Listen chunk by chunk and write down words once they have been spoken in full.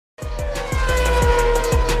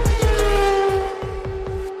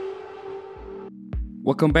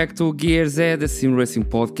Welcome back to Gear Z, the Simracing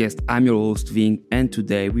podcast. I'm your host Ving, and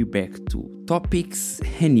today we're back to topics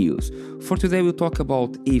and news. For today we'll talk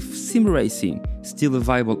about if Simracing is still a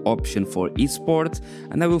viable option for esports,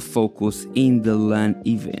 and I will focus in the LAN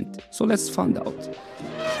event. So let's find out.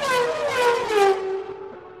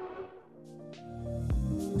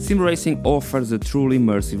 Simracing offers a truly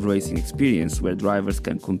immersive racing experience where drivers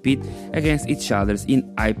can compete against each other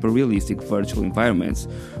in hyper-realistic virtual environments.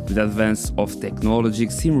 With the advance of technology,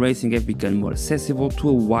 Simracing have become more accessible to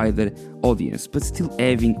a wider audience, but still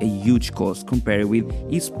having a huge cost compared with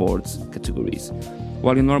esports categories.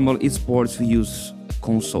 While in normal esports we use a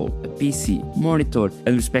console, a PC, monitor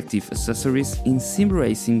and respective accessories, in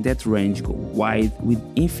Simracing that range go wide with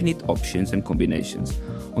infinite options and combinations.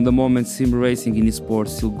 On the moment, Simracing in esports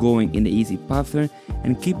still going in the easy pattern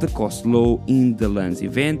and keep the cost low in the LANs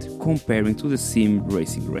event comparing to the sim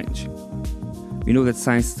racing range. We know that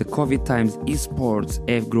since the COVID times, esports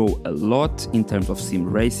have grown a lot in terms of sim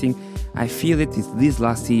racing. I feel that these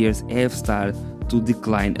last years have started to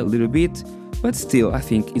decline a little bit, but still I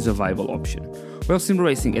think is a viable option. While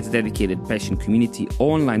Simracing has a dedicated passion community,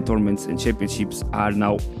 online tournaments and championships are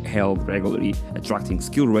now held regularly, attracting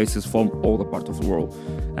skilled racers from all the parts of the world.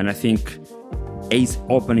 And I think is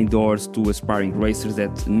opening doors to aspiring racers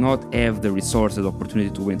that not have the resources or opportunity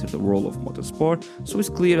to enter the world of motorsport, so it's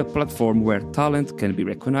clear a platform where talent can be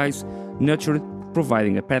recognized, nurtured,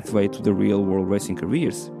 providing a pathway to the real world racing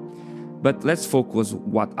careers. But let's focus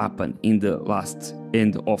what happened in the last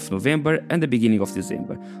end of November and the beginning of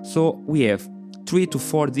December. So we have 3 to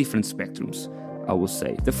 4 different spectrums, I would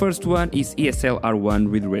say. The first one is ESL R1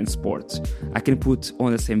 with Rain Sports. I can put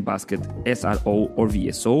on the same basket SRO or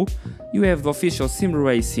VSO. You have the official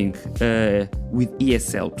Simracing with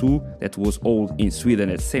ESL 2 that was held in Sweden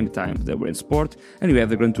at the same time the Rain Sport, and you have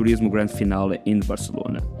the Gran Turismo Grand Finale in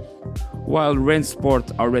Barcelona. While Rain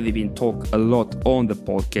Sport already been talked a lot on the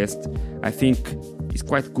podcast, I think it's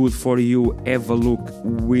quite good for you have a look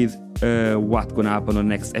with what's gonna happen on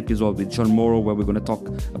the next episode with John Morrow, where we're gonna talk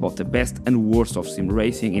about the best and worst of sim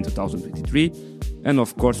racing in 2023, and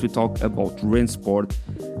of course we talk about Rain Sport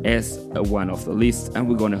as one of the lists, and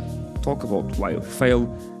we're gonna talk about why it failed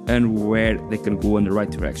and where they can go in the right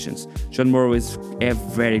directions. John Morrow have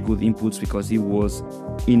very good inputs because he was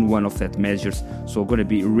in one of that measures, so gonna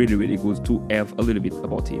be really good to have a little bit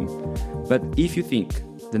about him. But if you think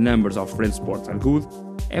the numbers of Rain Sport are good,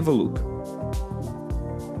 have a look.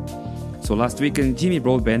 So last weekend, Jimmy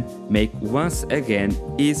Broadbent made once again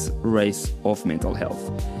his race of mental health.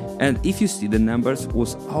 And if you see the numbers,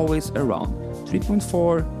 was always around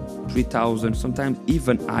 3.4, 3,000, sometimes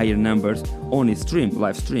even higher numbers on his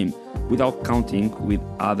live stream, without counting with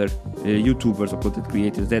other YouTubers or content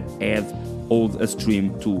creators that have hold a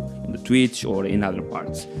stream too in the Twitch or in other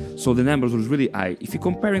parts. So the numbers was really high. If you're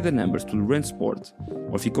comparing the numbers to the Rain Sport,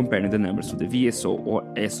 or if you're comparing the numbers to the VSO or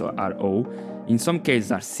SRO, in some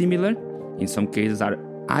cases are similar, in some cases are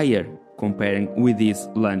higher comparing with these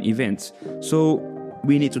LAN events. So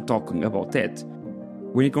we need to talk about that.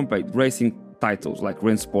 When you compare racing titles like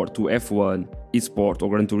Rain Sport to F1, Esports or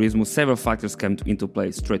Gran Turismo, several factors come into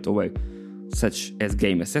play straight away, such as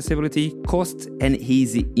game accessibility, cost and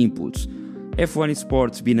easy inputs. F1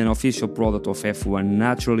 Esports, being an official product of F1,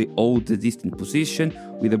 naturally holds a distinct position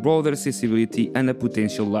with a broader accessibility and a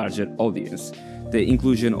potential larger audience. The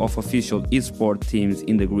inclusion of official esports teams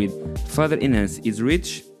in the grid further enhances its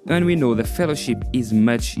reach, and we know the fellowship is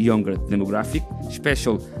much younger demographic,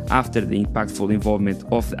 especially after the impactful involvement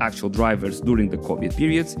of the actual drivers during the COVID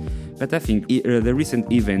periods. But I think the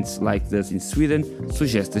recent events like this in Sweden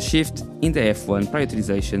suggest a shift in the F1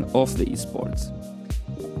 prioritization of the esports.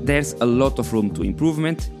 There's a lot of room to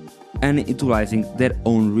improvement and utilizing their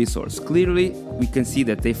own resource. Clearly, we can see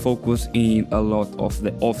that they focus in a lot of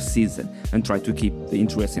the off-season and try to keep the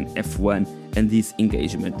interest in F1 and this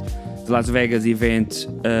engagement. The Las Vegas event,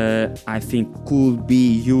 I think, could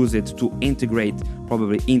be used to integrate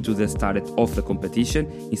probably into the start of the competition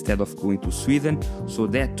instead of going to Sweden, so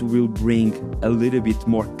that will bring a little bit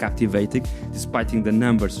more captivating, despite the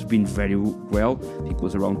numbers being very well. I think it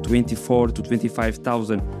was around 24 to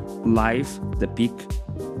 25,000 live, the peak,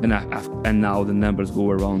 and now the numbers go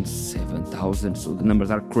around 7,000, so the numbers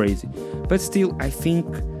are crazy. But still, I think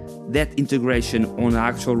that integration on the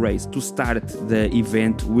actual race to start the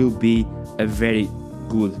event will be a very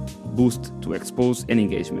good boost to expose and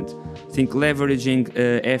engagement. I think leveraging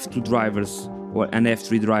F2 drivers and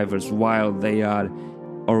F3 drivers while they are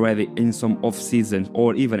already in some off-season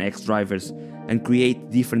or even ex-drivers and create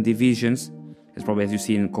different divisions, as probably as you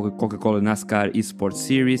see in Coca-Cola NASCAR Esports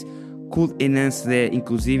Series, could enhance the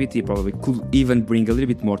inclusivity, probably could even bring a little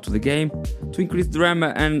bit more to the game, to increase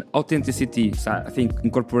drama and authenticity. So I think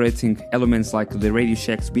incorporating elements like the radio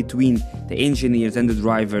checks between the engineers and the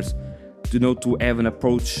drivers to have an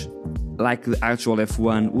approach like the actual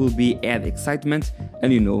F1 will be add excitement,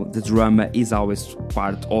 and the drama is always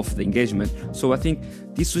part of the engagement. So I think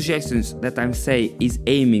these suggestions that I'm saying is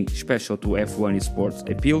aiming special to F1 esports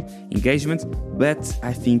appeal, engagement, but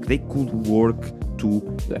I think they could work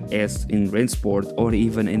to as in rain sport or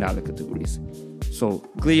even in other categories. So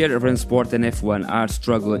clear, rain sport and F1 are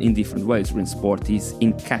struggling in different ways. Rain sport is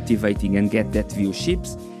in captivating and get that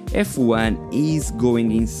viewerships. F1 is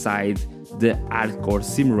going inside the hardcore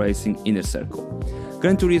sim racing inner circle.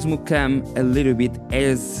 Gran Turismo come a little bit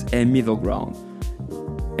as a middle ground.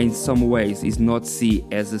 In some ways is not seen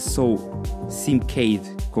as a so simcade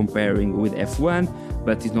comparing with F1,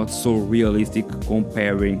 but it's not so realistic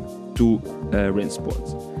comparing to rain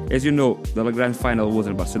sports. As you know, the Grand Final was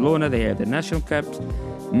in Barcelona, they had the National Cups,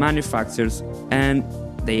 manufacturers, and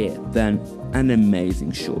they had done an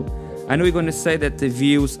amazing show. I know you're going to say that the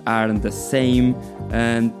views aren't the same,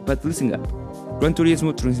 but listen up. Gran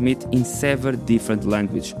Turismo transmits in 7 different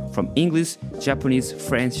languages, from English, Japanese,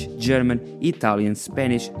 French, German, Italian,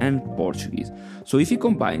 Spanish, and Portuguese. So if you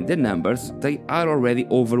combine the numbers, they are already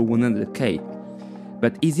over 100k.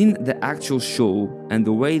 But it's in the actual show and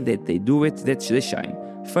the way that they do it that they shine.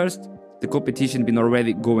 First, the competition been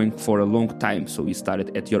already going for a long time, so you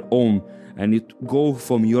started at your home and you go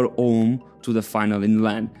from your home to the final in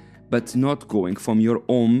LAN, but not going from your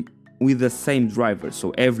home with the same driver,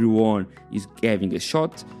 so everyone is having a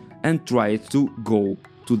shot and try to go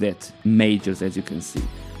to that majors, as you can see.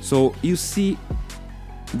 So you see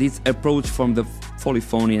this approach from the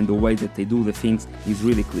polyphony and the way that they do the things is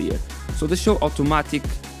really clear. So the show Automatic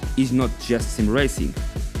is not just sim racing.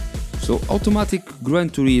 So Automatic Gran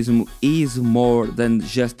Turismo is more than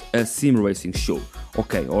just a sim racing show.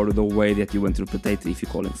 Okay, or the way that you interpret it, if you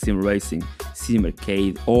call it sim racing, sim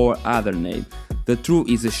arcade, or other name. The truth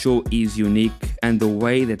is the show is unique, and the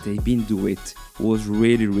way that they've been doing it was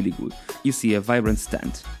really, really good. You see a vibrant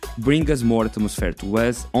stand, bring us more atmosphere to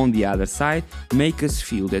us. On the other side, make us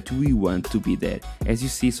feel that we want to be there, as you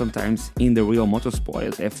see sometimes in the real motorsport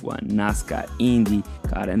as F1, NASCAR, Indy,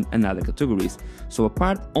 car, and other categories. So a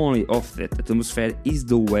part only of that atmosphere is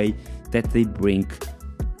the way that they bring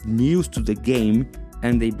news to the game,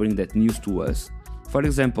 and they bring that news to us. For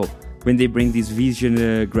example, when they bring these Vision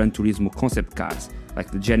Gran Turismo concept cars, like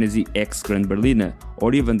the Genesis X Grand Berliner,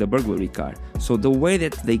 or even the burglary car. So the way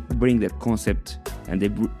that they bring that concept and they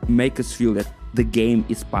make us feel that the game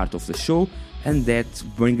is part of the show, and that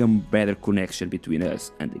bring a better connection between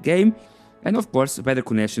us and the game, and of course a better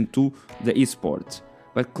connection to the esports.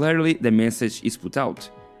 But clearly the message is put out.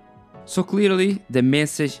 So clearly the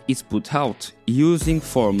message is put out. Using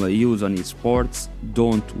formula used on esports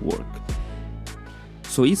don't work.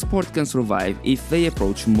 So esports can survive if they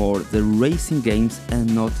approach more the racing games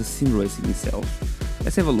and not the sim racing itself.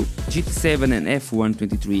 Let's have a look. GT7 and F1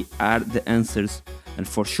 23 are the answers, and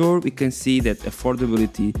for sure we can see that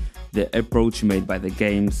affordability, the approach made by the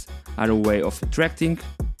games, are a way of attracting.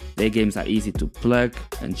 The games are easy to plug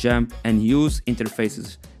and jump and use,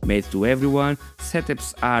 interfaces made to everyone,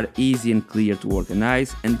 setups are easy and clear to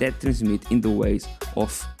organize, and that transmit in the ways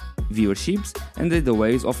of viewerships and the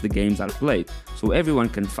ways of the games are played. So everyone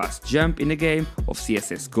can fast jump in a game of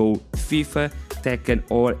CSGO, FIFA, Tekken,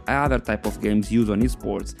 or other type of games used on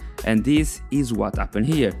esports, and this is what happened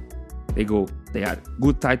here. They are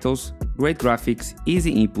good titles, great graphics,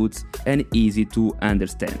 easy inputs, and easy to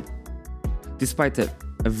understand. Despite a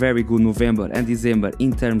very good November and December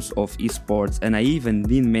in terms of esports, and I even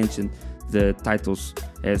didn't mention the titles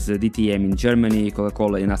as DTM in Germany,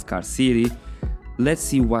 Coca-Cola in NASCAR City. Let's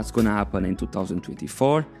see what's gonna happen in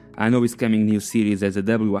 2024. I know it's coming new series as a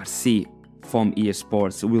WRC from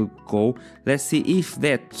Esports will go. Let's see if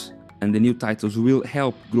that and the new titles will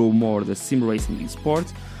help grow more the sim racing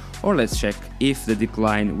esports, or let's check if the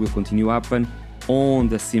decline will continue happen on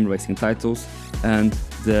the sim racing titles and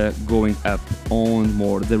the going up on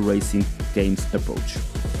more the racing games approach.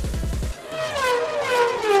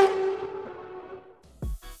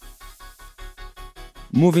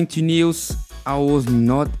 Moving to news, I was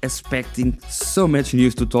not expecting so much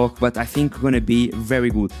news to talk, but I think gonna be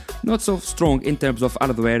very good. Not so strong in terms of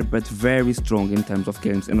hardware, but very strong in terms of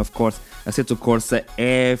games. And of course, Assetto Corsa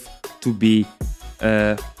have to be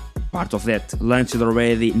part of that. Launched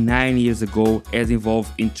already 9 years ago, as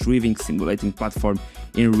involved in driving simulating platform,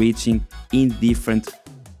 enriching in different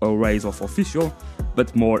arrays of official,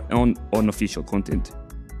 but more on unofficial content.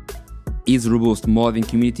 Its robust modding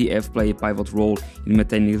community have played a pivotal role in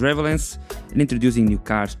maintaining relevance and introducing new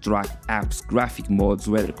cars, track, apps, graphic modes,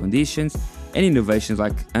 weather conditions, and innovations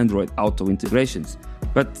like Android Auto integrations.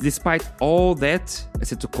 But despite all that,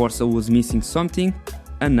 Assetto Corsa was missing something,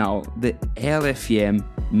 and now the LFM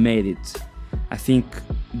made it. I think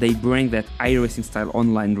they bring that iRacing style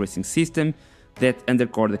online racing system that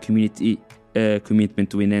underscore the community commitment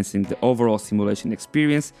to enhancing the overall simulation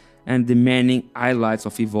experience and demanding highlights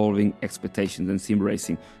of evolving expectations and sim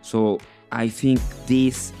racing. So I think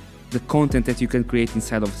the content that you can create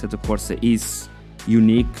inside of Assetto Corsa is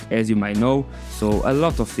unique, as you might know, so a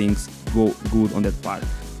lot of things go good on that part.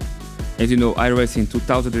 As you know, iRacing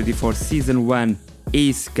 2024 Season 1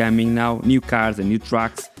 is coming now, new cars and new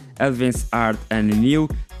tracks, advanced art and new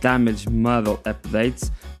damage model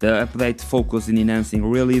updates. The update focuses in enhancing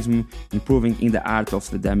realism, improving in the art of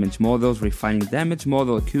the damage models, refining damage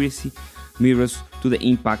model accuracy, mirrors to the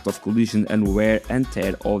impact of collision and wear and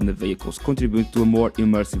tear on the vehicles, contributing to a more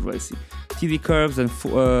immersive racing. 3D curves and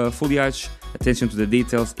foliage, attention to the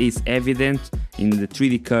details is evident in the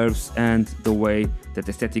 3D curves and the way that the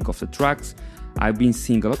aesthetic of the tracks. I've been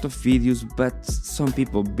seeing a lot of videos, but some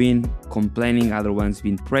people been complaining, other ones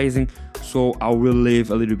been praising, so I will leave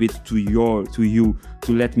a little bit to you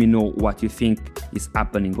to let me know what you think is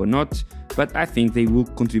happening or not, but I think they will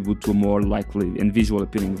contribute to a more likely and visual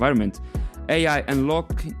appealing environment. AI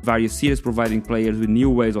unlock various series, providing players with new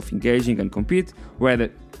ways of engaging and compete, whether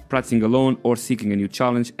practicing alone or seeking a new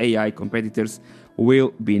challenge. AI competitors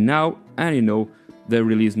will be now, and the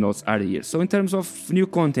release notes are here. So in terms of new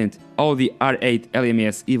content, Audi R8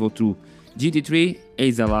 LMS Evo 2 GT3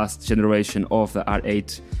 is the last generation of the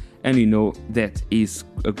R8, and that is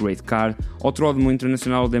a great car. Autódromo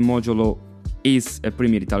Internacional de Modulo is a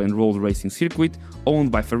premier Italian road racing circuit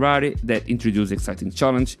owned by Ferrari that introduced exciting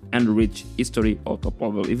challenge and rich history of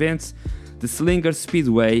top-level events. The Slinger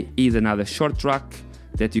Speedway is another short track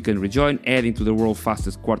that you can rejoin, adding to the world's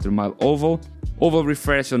fastest quarter-mile oval. Oval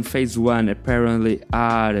refresh on Phase 1 apparently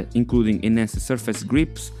are including enhanced surface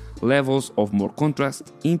grips, levels of more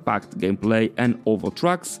contrast, impact gameplay and oval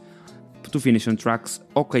tracks. To finish on tracks,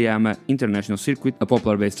 Okayama International Circuit, a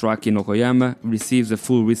popular base track in Okayama, receives a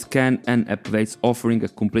full rescan and updates, offering a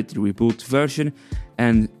completely reboot version.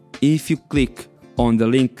 And if you click on the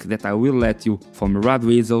link that I will let you from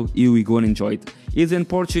Radweasel, you will go and enjoy it. It's in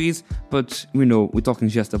Portuguese, but we're talking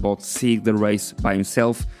just about seeing the race by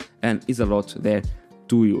himself, and is a lot there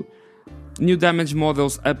to you. New damage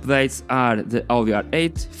models updates are the Audi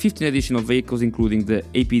R8, 15 additional vehicles including the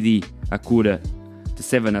APD Acura, the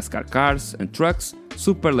 7 NASCAR cars and trucks,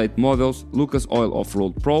 super late models, Lucas Oil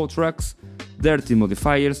Off-Road Pro trucks, dirty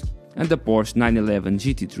modifiers, and the Porsche 911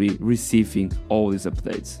 GT3 receiving all these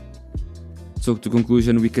updates. So to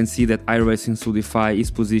conclusion, we can see that iRacing solidifies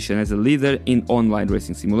its position as a leader in online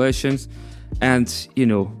racing simulations, and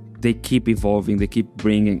they keep evolving, they keep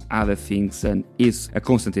bringing other things, and it's a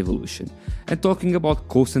constant evolution. And talking about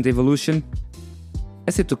constant evolution,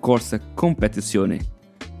 Assetto Corsa Competizione.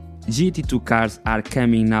 GT2 cars are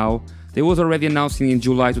coming now. They was already announcing in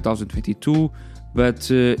July 2022, but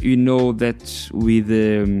that with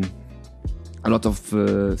a lot of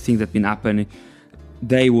things that been happening,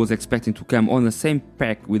 they was expecting to come on the same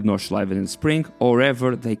pack with Nordschleife in spring.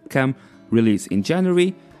 However, they come release in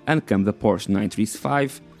January, and come the Porsche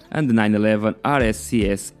 935 and the 911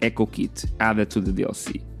 RSCS Eco Kit added to the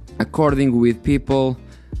DLC. According with people,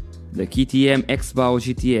 the KTM X-Bow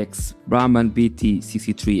GTX, Brabham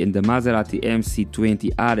BT63 and the Maserati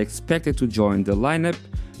MC20 are expected to join the lineup,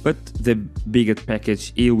 but the biggest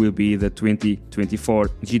package here will be the 2024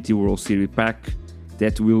 GT World Series pack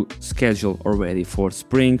that will schedule already for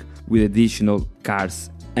spring with additional cars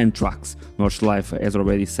and trucks. Nordschleife, as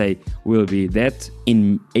already say, will be that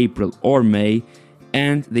in April or May,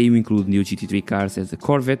 and they include new GT3 cars as the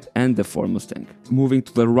Corvette and the Ford Mustang. Moving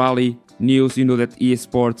to the rally news, that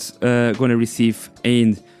Esports gonna receive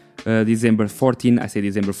in December 14. I say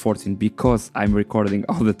December 14 because I'm recording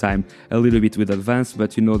all the time a little bit with advance,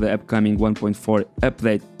 but the upcoming 1.4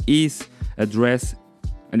 update is addressed,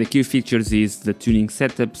 and the key features is the tuning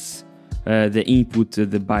setups, the input,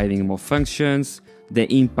 the binding of functions, the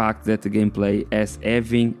impact that the gameplay is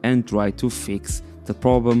having, and try to fix the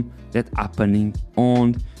problem that happening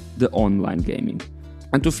on the online gaming.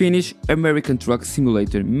 And to finish, American Truck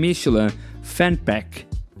Simulator Michelin Fan Pack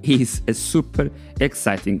is a super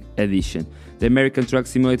exciting addition. The American Truck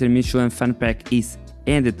Simulator Michelin Fan Pack is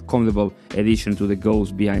an comfortable addition to the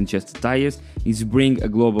goals behind just the tires. Is bring a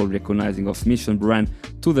global recognizing of Michelin brand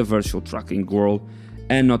to the virtual trucking world,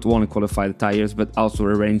 and not only qualify the tires but also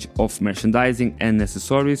a range of merchandising and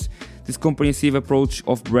accessories. This comprehensive approach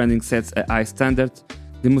of branding sets a high standard,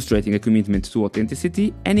 demonstrating a commitment to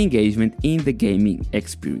authenticity and engagement in the gaming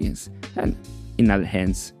experience. And in other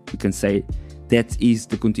hands, we can say that is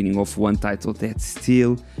the continuing of one title that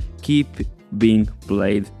still keep being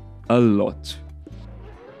played a lot.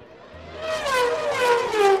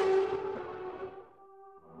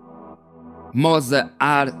 Moza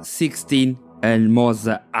R16 and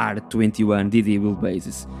Moza R21 DD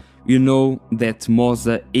wheelbases. You know that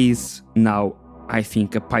Moza is now, I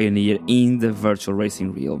think, a pioneer in the virtual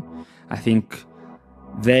racing realm. I think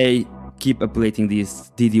they keep updating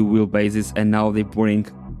these DD wheelbases and now they bring,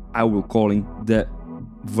 I will call it the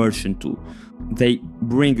version 2. They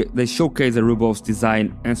showcase a robust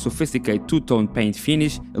design and sophisticated two-tone paint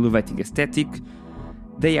finish, elevating aesthetic.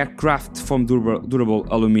 They are crafted from durable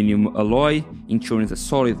aluminum alloy, ensuring a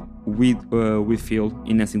solid wheel feel,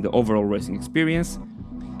 enhancing the overall racing experience.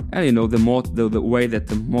 And the way that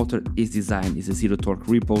the motor is designed is a zero torque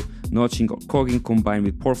ripple, notching or cogging combined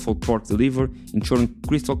with powerful torque delivery, ensuring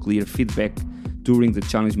crystal clear feedback during the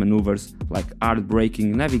challenge maneuvers like hard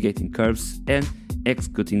braking, navigating curves, and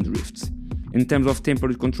executing drifts. In terms of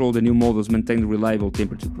temperature control, the new models maintain reliable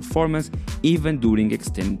temperature performance even during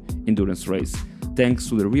extended endurance race, thanks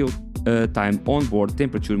to the real-time onboard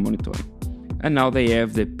temperature monitoring. And now they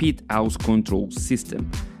have the pit house control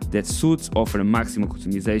system that suits offer a maximum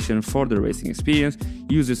customization for the racing experience.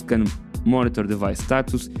 Users can monitor device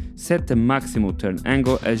status, set the maximum turn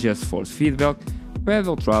angle, adjust force feedback,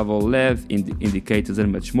 pedal travel, LED indicators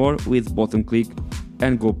and much more with button click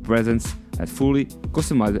and go presence at fully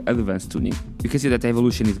customized advanced tuning. You can see that the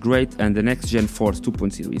evolution is great and the next gen Force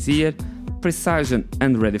 2.0 is here. Precision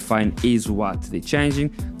and redefine is what they're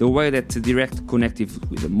changing. The way that the direct connective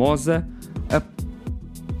with the Moza, a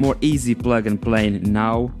more easy plug and play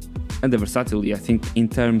now, and the versatility. I think in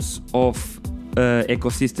terms of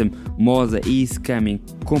ecosystem, Moza is coming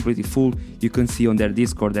completely full. You can see on their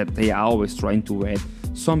Discord that they are always trying to add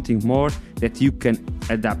something more that you can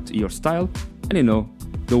adapt your style. And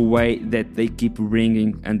the way that they keep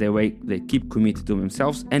bringing and the way they keep committed to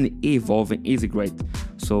themselves and evolving is great.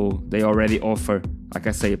 So they already offer, like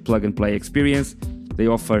I say, a plug and play experience. They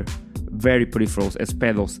offer very peripherals as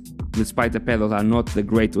pedals. Despite the pedals are not the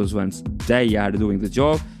greatest ones, they are doing the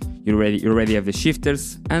job. You already have the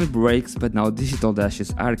shifters and brakes, but now digital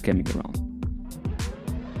dashes are coming around.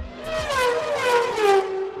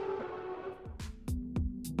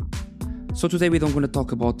 So today we're going to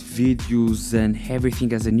talk about videos and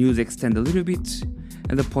everything as the news extend a little bit,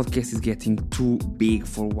 and the podcast is getting too big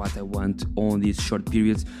for what I want on these short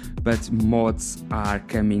periods, but mods are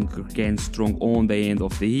coming again strong on the end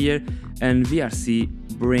of the year, and VRC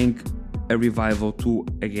bring a revival to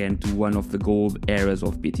one of the gold eras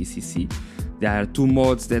of BTCC. There are two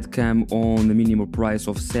mods that come on the minimum price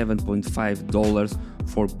of $7.5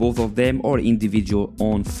 for both of them, or individual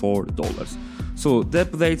on $4. So the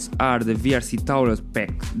updates are the VRC Taurus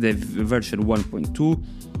pack, the version 1.2,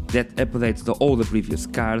 that updates all the previous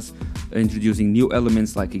cars, introducing new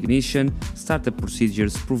elements like ignition, startup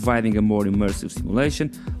procedures, providing a more immersive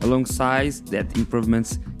simulation. Alongside that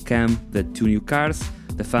improvements come the two new cars,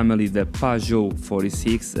 the family, the Peugeot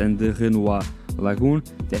 46 and the Renault Lagoon,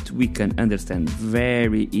 that we can understand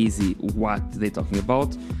very easy what they're talking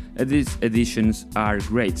about. These additions are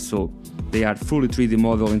great, so they are fully 3D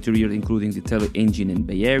model interior, including detailed engine and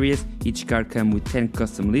bay areas. Each car comes with 10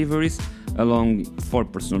 custom liveries, along 4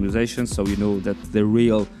 personalizations, so you know that the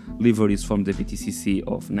real liveries from the BTCC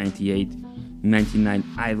of 98, 99,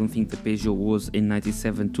 I don't think the Peugeot was in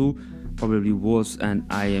 97 too, probably was, and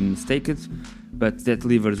I am mistaken, but that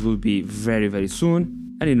liveries will be very, very soon.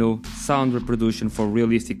 And sound reproduction for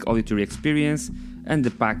realistic auditory experience, and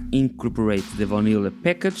the pack incorporates the vanilla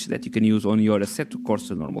package that you can use on your Assetto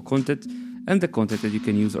Corsa normal content, and the content that you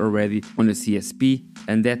can use already on the CSP,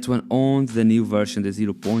 and that one on the new version, the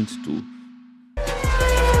 0.2.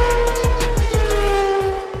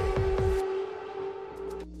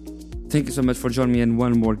 Thank you so much for joining me in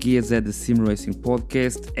one more Gears at the Simracing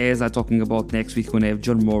podcast. As I'm talking about next week, we're going to have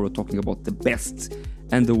John Morrow talking about the best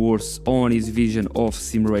and the worst on his vision of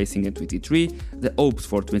Simracing in 23, the hopes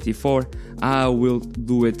for 24. I will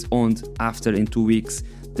do it on after in 2 weeks,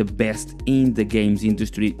 the best in the games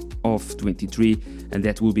industry of 23, and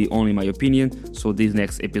that will be only my opinion. So this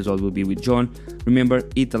next episode will be with John. Remember,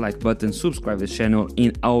 hit the like button, subscribe the channel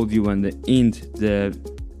in audio and in the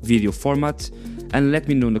video format, and let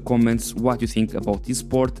me know in the comments what you think about this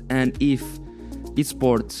sport, and if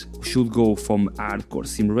esports should go from hardcore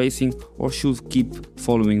sim racing or should keep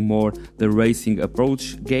following more the racing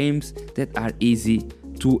approach, games that are easy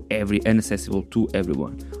and accessible to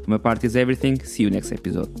everyone. On my part is everything. See you next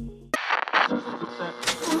episode.